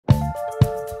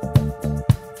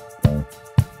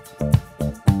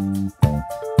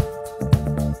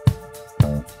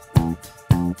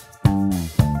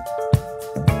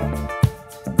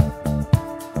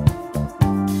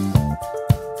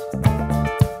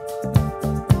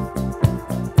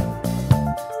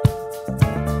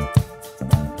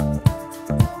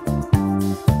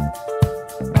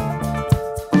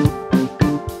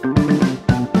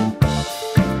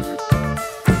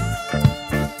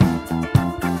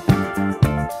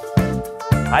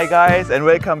Hi guys and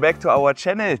welcome back to our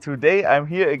channel. Today I'm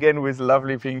here again with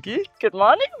lovely Pinky. Good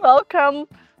morning, welcome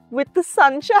with the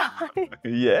sunshine.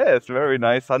 Yes, very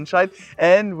nice sunshine.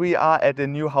 And we are at a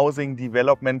new housing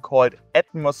development called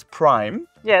Atmos Prime.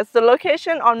 Yes, the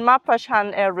location on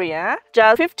Mabprachan area,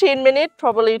 just 15 minutes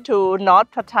probably to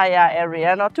North Pattaya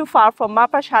area, not too far from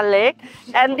Mabprachan Lake.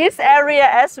 And this area,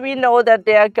 as we know that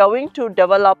they are going to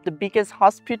develop the biggest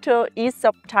hospital east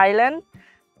of Thailand.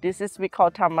 This is we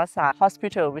call Thammasat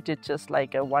Hospital, which is just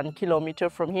like 1 kilometer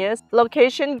from here.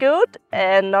 Location good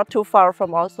and not too far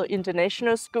from also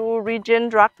international school,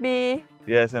 region, rugby.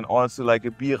 Yes, and also like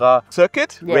a Bira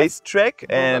circuit, Yes. racetrack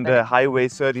and Highway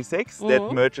 36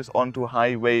 that merges onto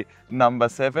Highway number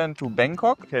 7 to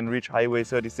Bangkok. Can reach Highway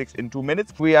 36 in 2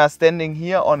 minutes. We are standing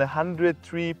here on a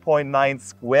 103.9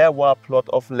 square watt plot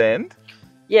of land.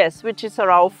 Yes, which is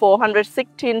around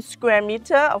 416 square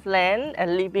meter of land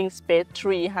and living space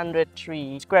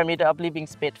 303 square meter of living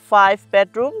space. 5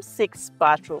 bedrooms, 6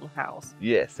 bathroom house.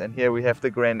 Yes, and here we have the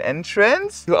grand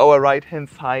entrance. To our right hand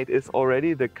side is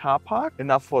already the car park,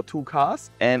 enough for 2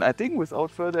 cars. And I think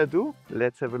without further ado,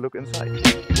 let's have a look inside.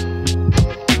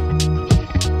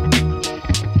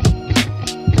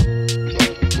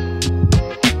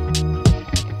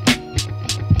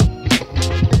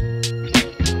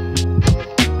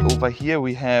 Over here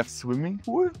we have swimming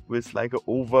pool with like an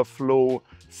overflow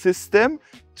system,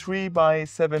 3 by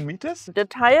 7 meters. The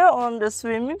tire on the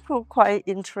swimming pool quite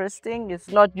interesting. It's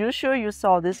not usual you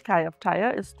saw this kind of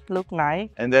tire. It look nice.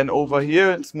 And then over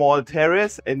here, small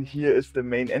terrace, and here is the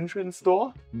main entrance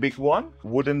door, big one,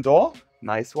 wooden door.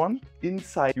 Nice one.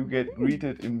 Inside you get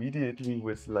greeted immediately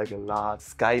with like a large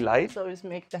skylight. So it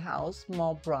makes the house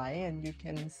more bright and you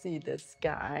can see the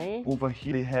sky. Over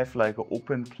here they have like an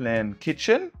open plan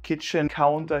kitchen. Kitchen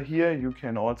counter here. You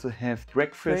can also have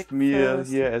breakfast meal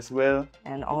here as well.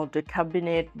 And all the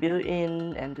cabinet built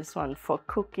in, and this one for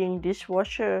cooking,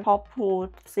 dishwasher, hot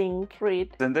pot, sink, fridge.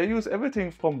 Then they use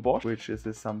everything from Bosch, which is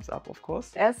a thumbs up of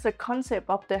course. As the concept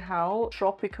of the house,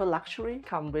 tropical luxury,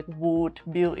 come with wood,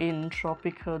 built-in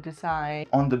tropical design.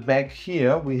 On the back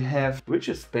here we have, which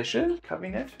is special,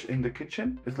 cabinet in the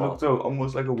kitchen. It looks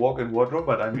almost like a walk-in wardrobe,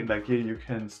 but I mean like here you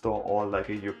can store all like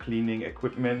your cleaning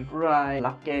equipment. Right,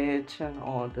 luggage and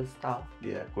all the stuff.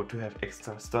 Yeah, good to have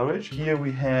extra storage. Here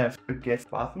we have a guest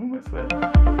bathroom as well.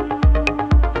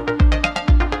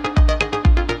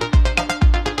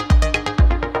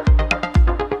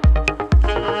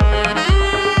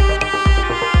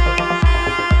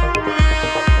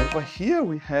 Here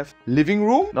we have living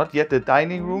room, not yet the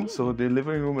dining room, so the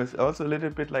living room is also a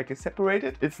little bit like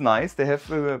separated. It's nice. They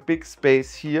have a big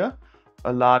space here,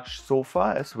 a large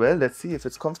sofa as well. Let's see if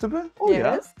it's comfortable. Oh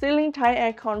yes, ceiling Thai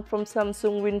aircon from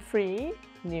Samsung wind-free.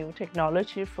 New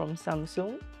technology from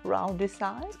Samsung, round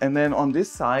design. And then on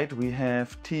this side we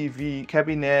have TV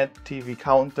cabinet, TV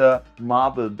counter,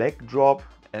 marble backdrop,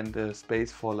 and a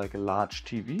space for like a large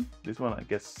TV. This one I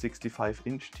guess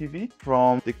 65-inch TV.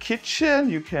 From the kitchen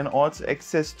you can also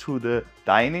access to the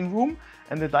dining room,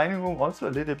 and the dining room also a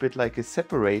little bit like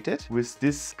separated with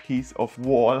this piece of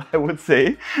wall, I would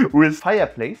say, with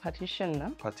fireplace. Partition,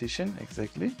 no? Partition,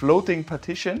 exactly. Floating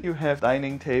partition. You have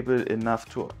dining table enough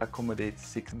to accommodate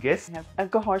 6 guests. You have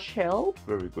alcohol shelf.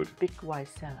 Very good. Big wine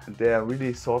cellar. And they are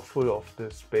really thoughtful of the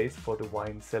space for the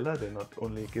wine cellar. They not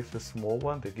only give the small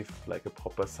one, they give like a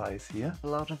proper size here. A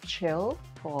lot of chill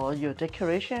for your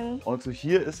decoration. Also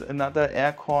here is another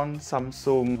aircon,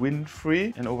 Samsung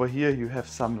wind-free, and over here you have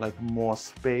some like more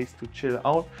space to chill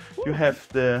out. You have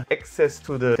the access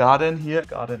to the garden here,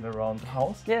 garden around the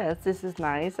house. Yes, this is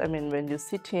nice. I mean, when you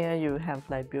sit here, you have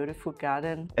like beautiful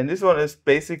garden. And this one is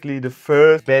basically the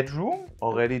first bedroom,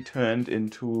 already turned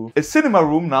into a cinema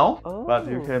room now, but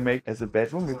you can make as a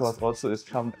bedroom because also it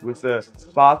comes with a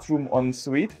bathroom en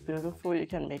suite. Beautiful, you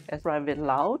can make a private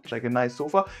lounge. Like a nice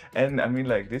sofa, and I mean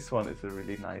like this one is a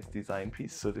really nice design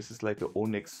piece. So this is like the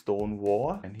onyx stone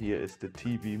wall, and here is the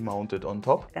TV mounted on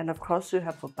top. And of course you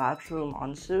have a bathroom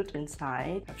ensuite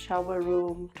inside, a shower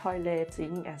room, toilet,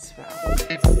 sink as well.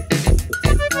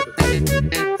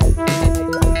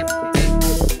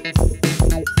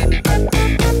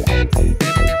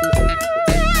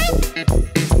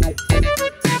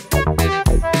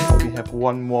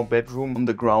 One more bedroom on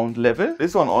the ground level.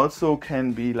 This one also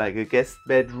can be like a guest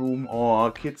bedroom or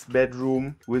a kids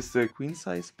bedroom with the queen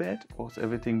size bed. Of course,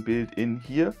 everything built in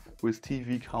here with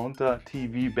TV counter,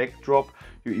 TV backdrop.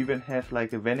 You even have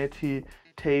like a vanity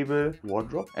table,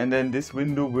 wardrobe, and then this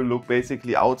window will look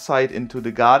basically outside into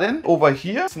the garden. Over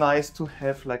here it's nice to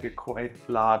have like a quite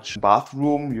large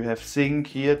bathroom. You have sink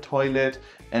here, toilet,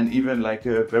 And even like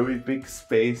a very big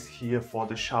space here for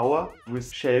the shower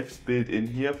with shelves built in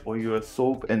here for your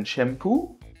soap and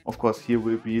shampoo. Of course, here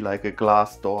will be like a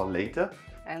glass door later.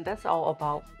 And that's all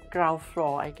about ground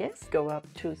floor, I guess. Go up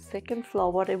to second floor,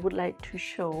 what I would like to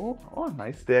show. Oh,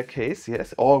 nice staircase,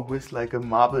 yes. All with like a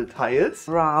marble tiles.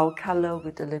 Brown color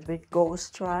with a little bit gold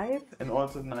stripe. And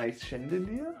also nice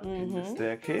chandelier in the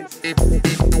staircase.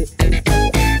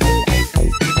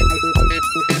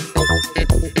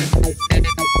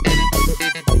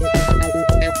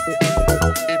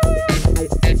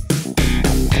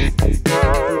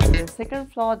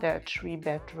 Second floor, there are 3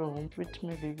 bedrooms, which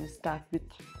maybe we start with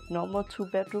normal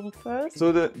 2-bedroom first.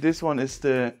 So this one is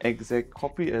the exact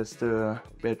copy as the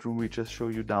bedroom we just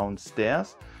showed you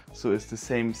downstairs. So it's the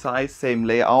same size, same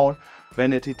layout,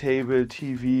 vanity table,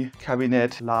 TV,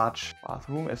 cabinet, large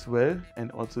bathroom as well. And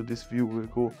also this view will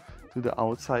go to the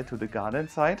outside, to the garden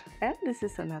side. And this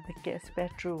is another guest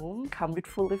bedroom, come with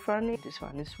fully furnished. This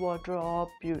one is wardrobe,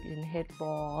 built-in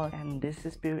headboard, and this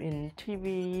is built-in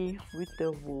TV with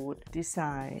the wood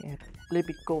design. Little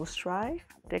bit gold stripe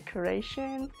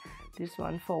decoration. This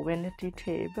one for vanity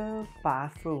table,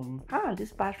 bathroom.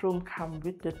 This bathroom comes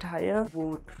with the tile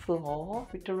wood floor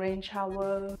with the rain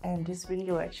shower. And this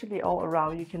window actually all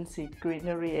around you can see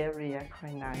greenery area,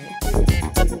 quite nice.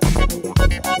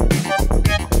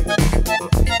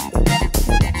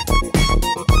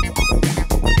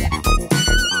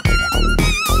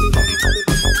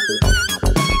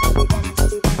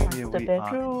 Here The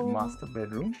bedroom. Master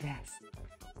bedroom. Yes.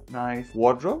 Nice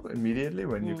wardrobe immediately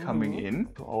when you're coming in.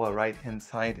 To our right hand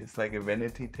side is like a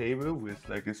vanity table with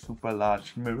like a super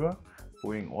large mirror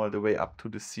going all the way up to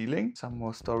the ceiling. Some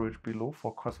more storage below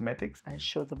for cosmetics. I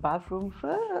show the bathroom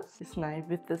first. It's nice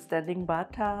with the standing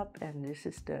bathtub, and this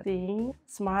is the sink,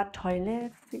 smart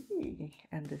toilet,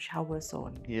 and the shower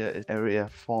zone. Here is area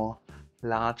for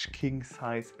large king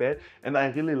size bed, and I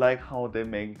really like how they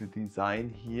make the design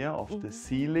here of the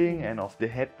ceiling and of the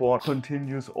headboard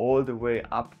continues all the way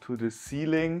up to the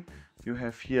ceiling. You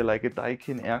have here like a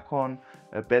Daikin aircon,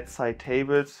 bedside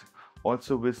tables,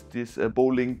 also with this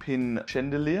bowling pin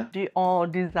chandelier. The all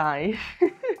design.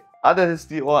 That is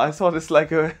the, or I saw this like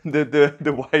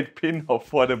the white pin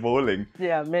for the bowling.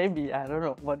 Yeah, maybe, I don't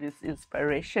know what is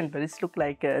inspiration, but it looks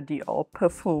like a Dior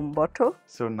perfume bottle.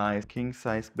 So nice, king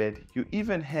size bed. You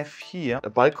even have here a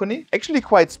balcony, actually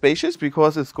quite spacious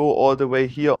because it's go all the way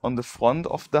here on the front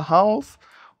of the house,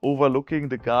 overlooking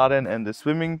the garden and the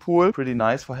swimming pool. Pretty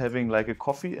nice for having like a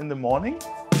coffee in the morning.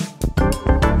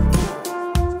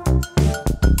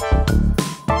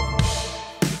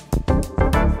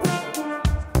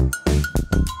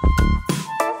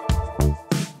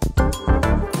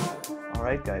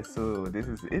 Alright guys, so this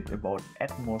is it about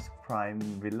Atmos Prime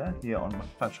Villa here on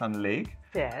Mabprachan Lake.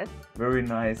 Yes. Very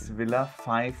nice villa,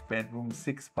 5 bedroom,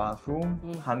 6 bathroom,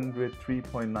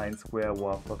 103.9 square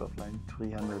wall, sort of like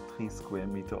 303 square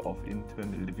meter of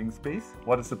internal living space.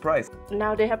 What is the price?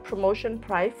 Now they have promotion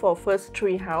price for first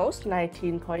 3 house,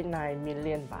 19.9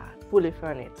 million baht, fully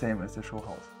furnished. Same as the show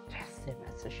house. Yes, same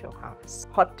as the show house.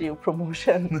 Hot deal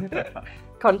promotion.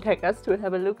 Contact us to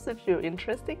have a look if you're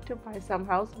interested to buy some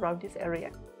house around this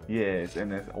area. Yes,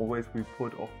 and as always we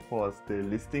put of course the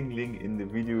listing link in the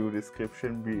video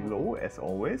description below as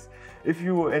always. If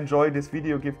you enjoyed this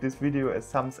video, give this video a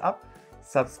thumbs up,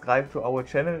 subscribe to our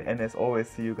channel, and as always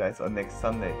see you guys on next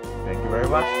Sunday. Thank you very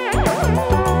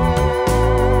much.